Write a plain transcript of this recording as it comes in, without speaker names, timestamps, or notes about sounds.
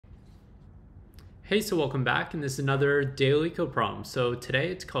Hey, so welcome back, and this is another daily code problem. So today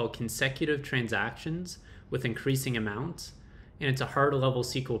it's called consecutive transactions with increasing amounts, and it's a hard level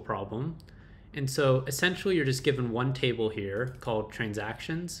SQL problem. And so essentially you're just given one table here called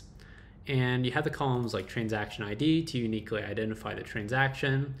transactions, and you have the columns like transaction ID to uniquely identify the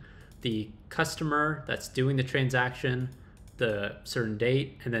transaction, the customer that's doing the transaction, the certain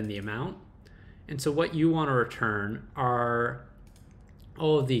date, and then the amount. And so what you want to return are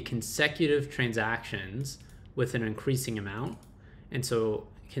all of the consecutive transactions with an increasing amount. And so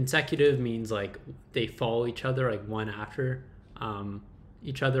consecutive means like they follow each other, like one after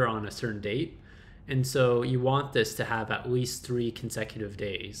each other on a certain date. And so you want this to have at least 3 consecutive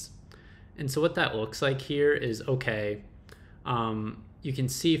days. And so what that looks like here is, okay, you can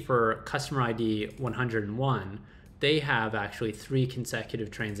see for customer ID 101, they have actually 3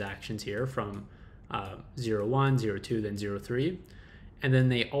 consecutive transactions here from 01, 02, then 03. And then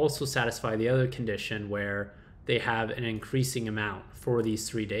they also satisfy the other condition where they have an increasing amount for these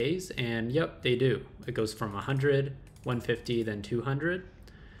 3 days. And yep, they do. It goes from 100, 150, then 200.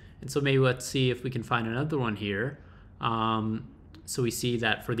 And so maybe let's see if we can find another one here. So we see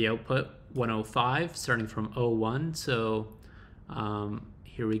that for the output, 105 starting from 01. So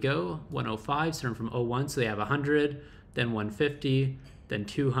here we go, 105 starting from 01. So they have 100, then 150, then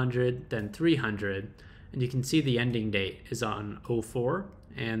 200, then 300. And you can see the ending date is on 04,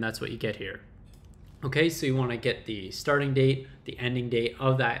 and that's what you get here. Okay, so you want to get the starting date, the ending date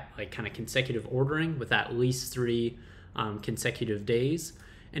of that like kind of consecutive ordering with at least 3 consecutive days.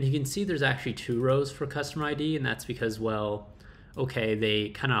 And you can see there's actually 2 rows for customer ID, and that's because, well, okay, they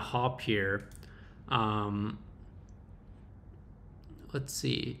kind of hop here. Let's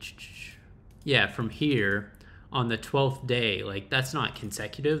see. Yeah, from here on the 12th day, like that's not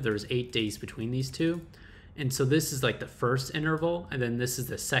consecutive. There's 8 days between these two. And so this is like the first interval, and then this is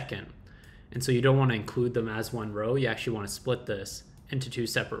the second. And so you don't want to include them as one row. You actually want to split this into 2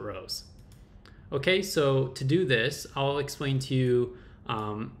 separate rows. Okay, so to do this, I'll explain to you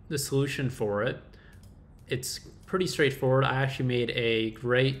the solution for it. It's pretty straightforward. I actually made a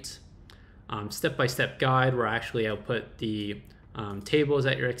great step-by-step guide where I actually output the tables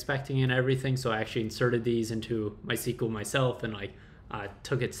that you're expecting and everything. So I actually inserted these into MySQL myself and like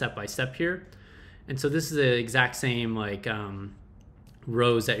took it step by step here. And so this is the exact same like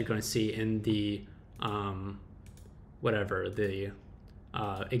rows that you're going to see in the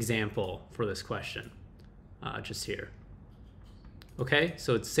example for this question, just here. Okay,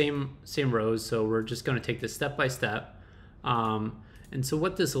 so it's same rows. So we're just going to take this step by step. And so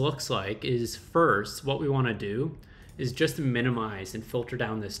what this looks like is, first, what we want to do is just to minimize and filter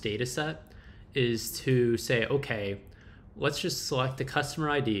down this data set, is to say, okay, let's just select the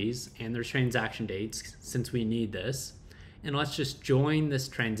customer IDs and their transaction dates since we need this, and let's just join this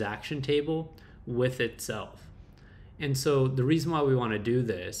transaction table with itself. And so the reason why we want to do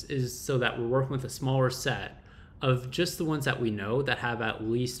this is so that we're working with a smaller set of just the ones that we know that have at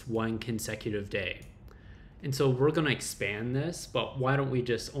least 1 consecutive day. And so we're going to expand this, but why don't we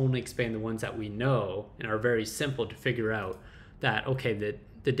just only expand the ones that we know and are very simple to figure out that, okay,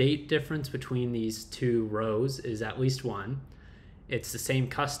 the date difference between these 2 rows is at least 1. It's the same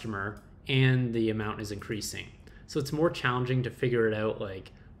customer, and the amount is increasing. So it's more challenging to figure it out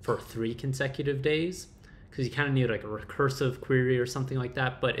like for 3 consecutive days, because you kind of need like a recursive query or something like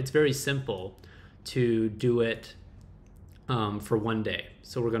that, but it's very simple to do it for 1 day.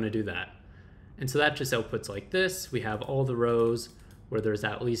 So we're going to do that. And so that just outputs like this. We have all the rows where there's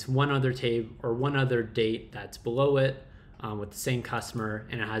at least one other table or one other date that's below it with the same customer,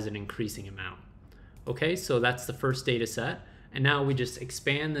 and it has an increasing amount. Okay, so that's the first data set. And now we just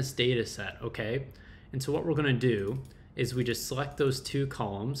expand this data set, okay? And so what we're gonna do is we just select those 2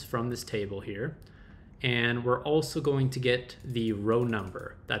 columns from this table here, and we're also going to get the row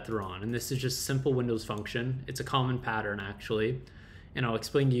number that they're on. And this is just a simple Windows function. It's a common pattern actually. And I'll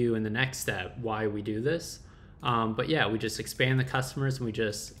explain to you in the next step why we do this. But yeah, we just expand the customers and we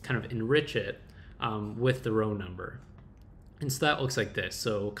just kind of enrich it with the row number. And so that looks like this.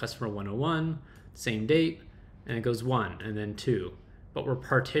 So customer 101, same date, and it goes 1 and then 2. But we're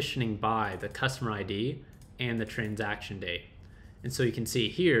partitioning by the customer ID and the transaction date. And so you can see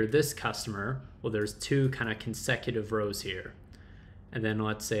here, this customer, well, there's 2 kind of consecutive rows here. And then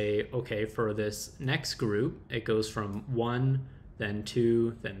let's say, okay, for this next group, it goes from 1, then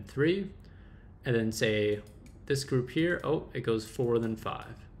 2, then 3, and then say this group here, oh, it goes 4, then 5.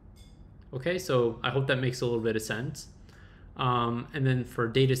 Okay, so I hope that makes a little bit of sense. And then for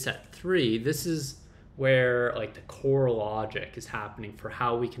data set 3, this is where like the core logic is happening for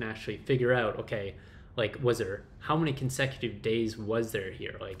how we can actually figure out, okay, like how many consecutive days was there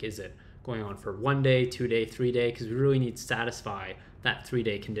here? Like, is it going on for 1 day, 2 day, 3 day, because we really need to satisfy that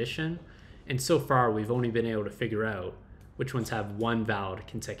 3-day condition. And so far, we've only been able to figure out which ones have one valid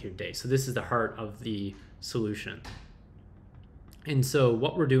consecutive day. So this is the heart of the solution. And so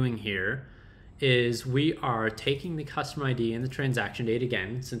what we're doing here is we are taking the customer ID and the transaction date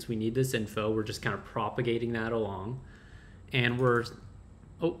again. Since we need this info, we're just kind of propagating that along. And we're,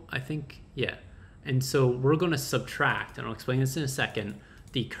 And so we're going to subtract, and I'll explain this in a second,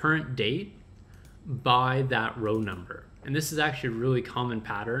 the current date by that row number. And this is actually a really common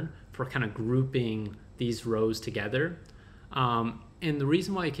pattern for kind of grouping these rows together. And the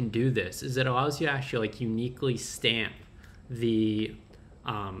reason why you can do this is it allows you to actually like uniquely stamp the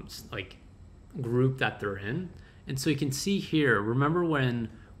group that they're in. And so you can see here, remember when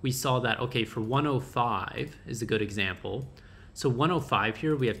we saw that, okay, for 105 is a good example. So 105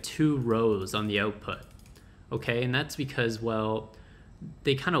 here, we have 2 rows on the output, okay? And that's because, well,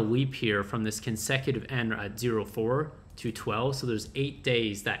 they kind of leap here from this consecutive end at 04 to 12. So there's 8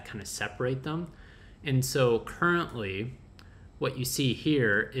 days that kind of separate them. And so currently what you see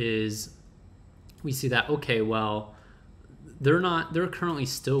here is we see that, okay, well, they're currently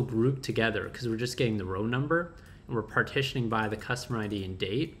still grouped together because we're just getting the row number and we're partitioning by the customer ID and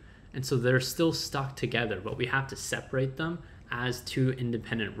date. And so they're still stuck together, but we have to separate them as 2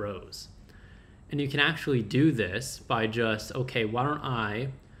 independent rows. And you can actually do this by just, okay, why don't I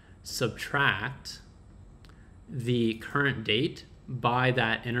subtract the current date by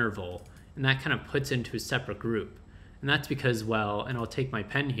that interval, and that kind of puts into a separate group. And that's because, well, and I'll take my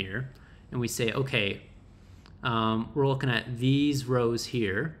pen here, and we say, okay, we're looking at these rows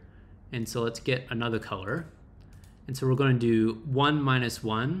here, and so let's get another color. And so we're going to do 1 minus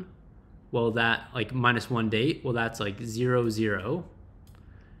 1, well, that, like, minus 1 date, well, that's like 0, 0.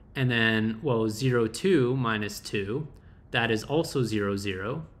 And then, well, 02 minus 2, that is also 0,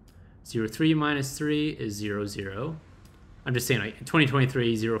 0. 03 minus 3 is 0, 0. I'm just saying, like,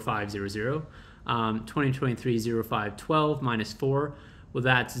 2023, 05, 0, 0. 2023, 05, 12 minus 4, well,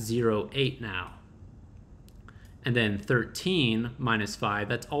 that's 08 now. And then 13 minus 5,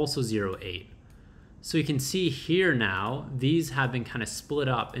 that's also 08. So you can see here now, these have been kind of split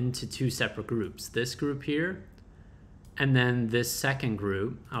up into 2 separate groups. This group here, and then this second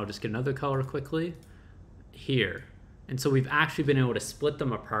group, I'll just get another color quickly, here. And so we've actually been able to split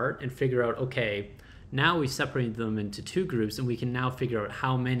them apart and figure out, okay, now we've separated them into 2 groups, and we can now figure out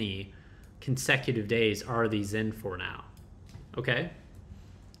how many consecutive days are these in for now, okay?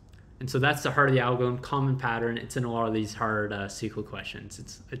 And so that's the heart of the algorithm, common pattern. It's in a lot of these hard SQL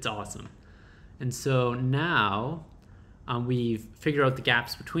questions. It's awesome. And so now we've figured out the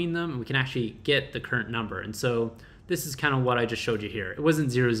gaps between them, and we can actually get the current number. And so this is kind of what I just showed you here. It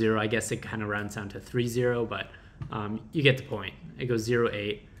wasn't 0, 0. I guess it kind of rounds down to 3, 0, but you get the point. It goes 0,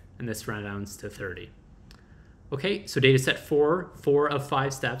 8, and this rounds to 30. Okay, so data set 4 of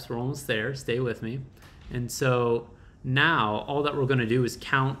 5 steps. We're almost there. Stay with me. And so now all that we're going to do is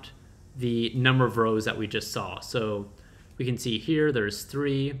count the number of rows that we just saw. So we can see here there's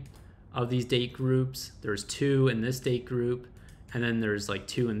 3 of these date groups. There's 2 in this date group, and then there's like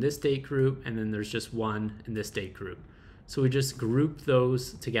 2 in this date group, and then there's just 1 in this date group. So we just group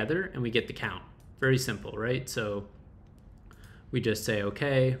those together and we get the count. Very simple, right? So we just say,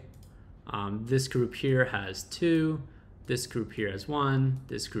 okay, this group here has 2, this group here has 1,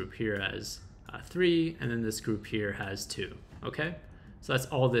 this group here has 3, and then this group here has 2, okay? So that's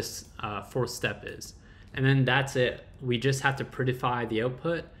all this 4th step is. And then that's it. We just have to prettify the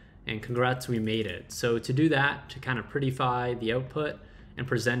output, and congrats, we made it. So to do that, to kind of prettify the output and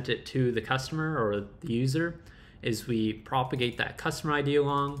present it to the customer or the user, is we propagate that customer ID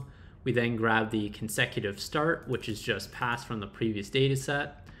along. We then grab the consecutive start, which is just passed from the previous data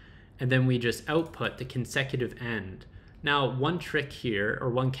set, and then we just output the consecutive end. Now, one trick here, or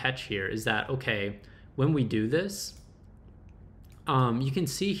one catch here, is that, okay, when we do this, you can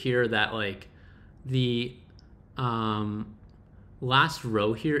see here that like the last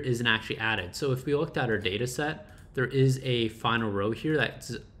row here isn't actually added. So if we looked at our data set, there is a final row here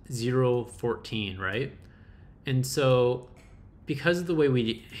that's 014, right? And so because of the way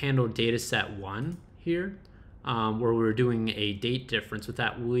we handle data set 1 here, where we're doing a date difference with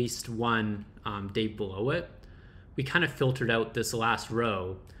at least 1 date below it, we kind of filtered out this last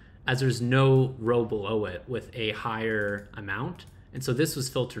row as there's no row below it with a higher amount. And so this was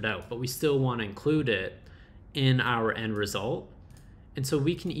filtered out, but we still want to include it in our end result. And so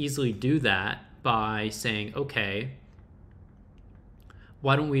we can easily do that by saying, okay,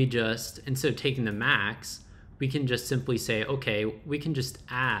 why don't we just, instead of taking the max, we can just simply say, okay, we can just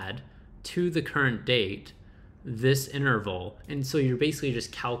add to the current date this interval. And so you're basically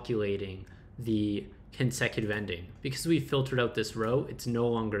just calculating the consecutive ending. Because we filtered out this row, it's no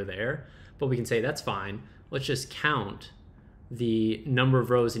longer there, but we can say that's fine. Let's just count the number of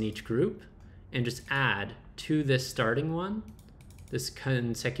rows in each group and just add to this starting one, this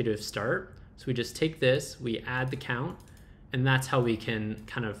consecutive start. So we just take this, we add the count, and that's how we can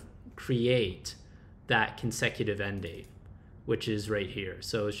kind of create that consecutive end date, which is right here.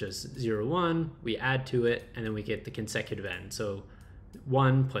 So it's just 0, 1, we add to it, and then we get the consecutive end. So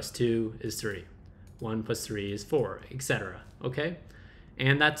 1 plus 2 is 3. 1 plus 3 is 4, etc. Okay?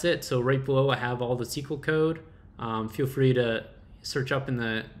 And that's it. So right below I have all the SQL code. Feel free to search up in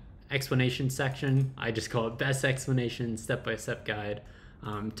the explanation section. I just call it best explanation step-by-step guide.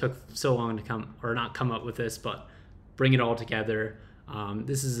 Took so long to come up with this, but bring it all together.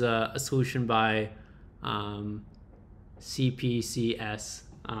 This is a solution by CPCS.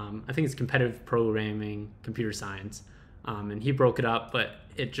 I think it's competitive programming, computer science. And he broke it up, but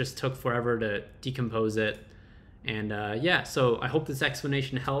it just took forever to decompose it. And yeah, so I hope this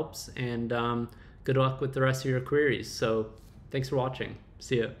explanation helps, and good luck with the rest of your queries. So thanks for watching.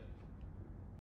 See ya.